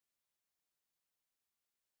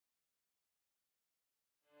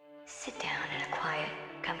Sit down in a quiet,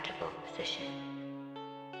 comfortable position.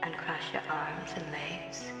 Uncross your arms and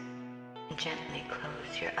legs and gently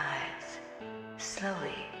close your eyes.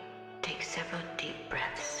 Slowly take several deep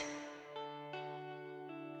breaths.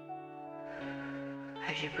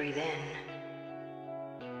 As you breathe in,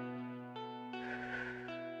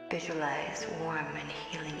 visualize warm and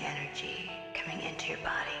healing energy coming into your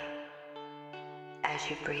body. As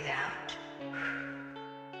you breathe out,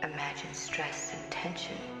 imagine stress and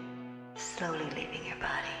tension slowly leaving your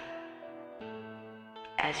body.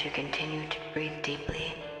 As you continue to breathe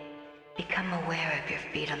deeply, become aware of your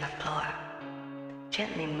feet on the floor.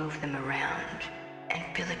 Gently move them around and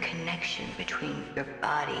feel the connection between your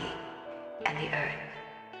body and the earth.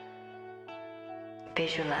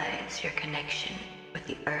 Visualize your connection with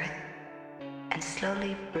the earth and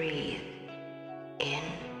slowly breathe in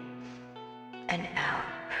and out,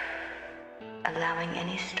 allowing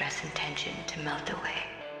any stress and tension to melt away.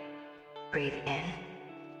 Breathe in,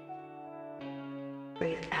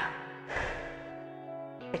 breathe out.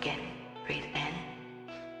 Again, breathe in,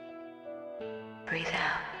 breathe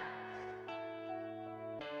out.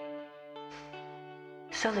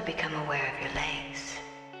 Slowly become aware of your legs,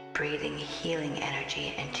 breathing healing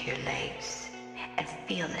energy into your legs, and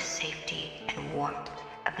feel the safety and warmth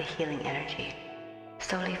of the healing energy.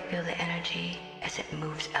 Slowly feel the energy as it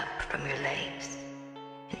moves up from your legs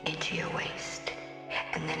and into your waist,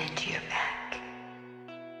 and then into your back.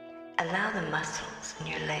 Allow the muscles in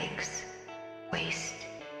your legs, waist,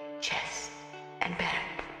 chest, and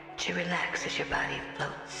back to relax as your body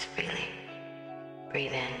floats freely.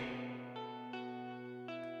 Breathe in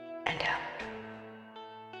and out,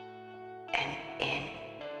 and in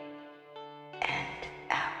and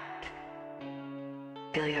out.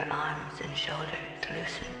 Feel your arms and shoulders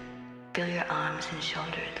loosen. Feel your arms and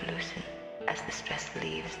shoulders loosen as the stress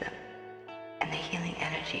leaves them and the healing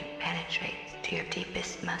energy penetrates to your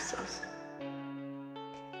deepest muscles.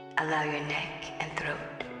 Allow your neck and throat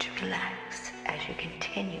to relax as you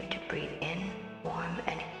continue to breathe in warm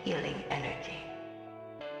and healing energy.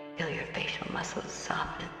 Feel your facial muscles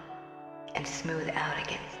soften and smooth out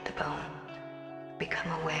against the bones.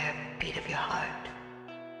 Become aware of the beat of your heart.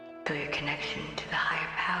 Feel your connection to the higher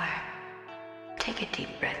power. Take a deep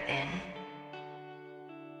breath in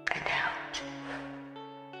and out.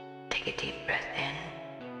 Take a deep breath in.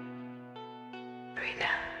 Breathe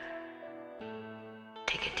out.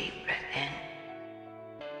 Take a deep breath in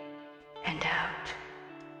and out.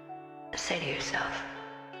 Say to yourself,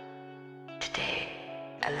 today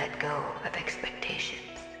I let go of expectations.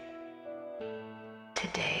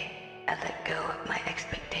 Today I let go of my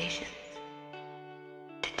expectations.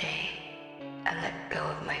 Today I let go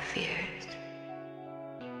of my fears.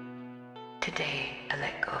 Today I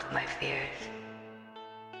let go of my fears.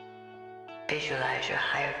 Visualize your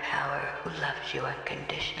higher power who loves you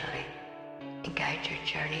unconditionally and guides your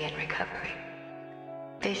journey in recovery.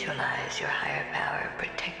 Visualize your higher power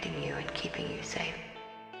protecting you and keeping you safe.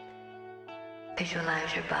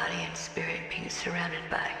 Visualize your body and spirit being surrounded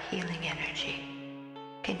by healing energy.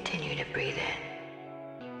 Continue to breathe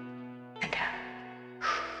in and out.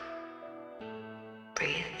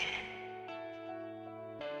 Breathe in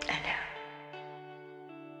and out.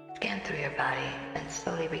 Scan through your body and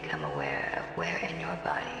slowly become aware of where in your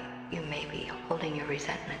body you may be holding your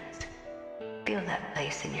resentments. Feel that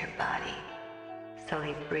place in your body.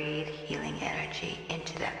 Slowly breathe healing energy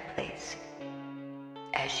into that place.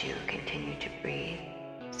 As you continue to breathe,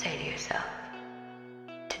 say to yourself,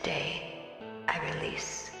 today I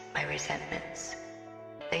release my resentments.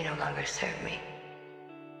 They no longer serve me.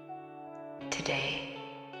 Today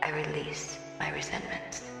I release my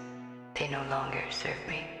resentments. They no longer serve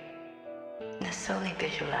me. Now slowly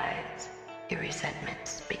visualize your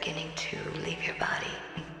resentments beginning to leave your body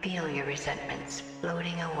and feel your resentments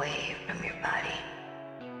floating away from your body.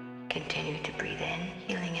 Continue to breathe in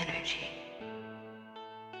healing energy.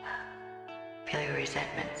 Feel your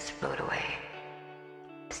resentments float away.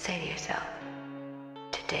 Say to yourself,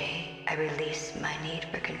 today I release my need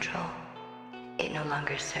for control. It no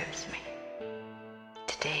longer serves me.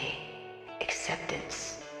 Today,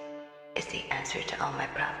 acceptance is the answer to all my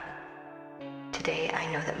problems. Today I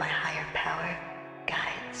know that my higher power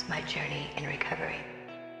guides my journey in recovery.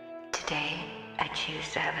 Today I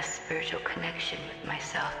choose to have a spiritual connection with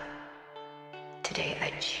myself. Today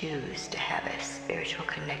I choose to have a spiritual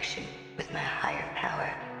connection with my higher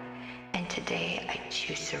power. And today I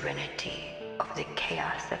choose serenity over the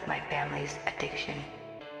chaos of my family's addiction.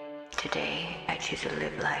 Today I choose to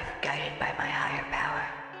live life guided by my higher power.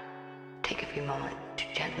 Take a few moments to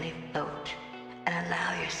gently float and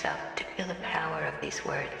allow yourself to feel the power of these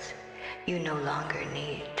words You no longer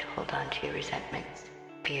need to hold on to your resentments,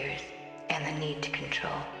 fears, and the need to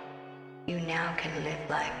control. You now can live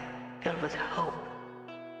life filled with hope,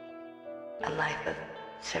 a life of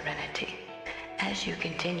serenity. As you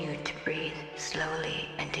continue to breathe slowly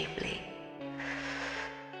and deeply,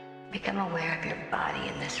 become aware of your body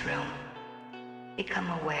in this room. Become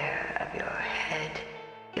aware of your head,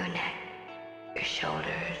 your neck, your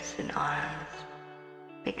shoulders and arms.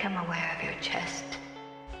 Become aware of your chest,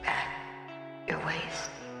 back, your waist,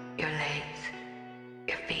 your legs,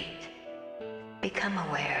 your feet. Become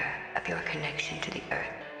aware of your connection to the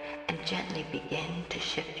earth and gently begin to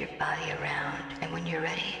shift your body around. And when you're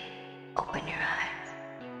ready,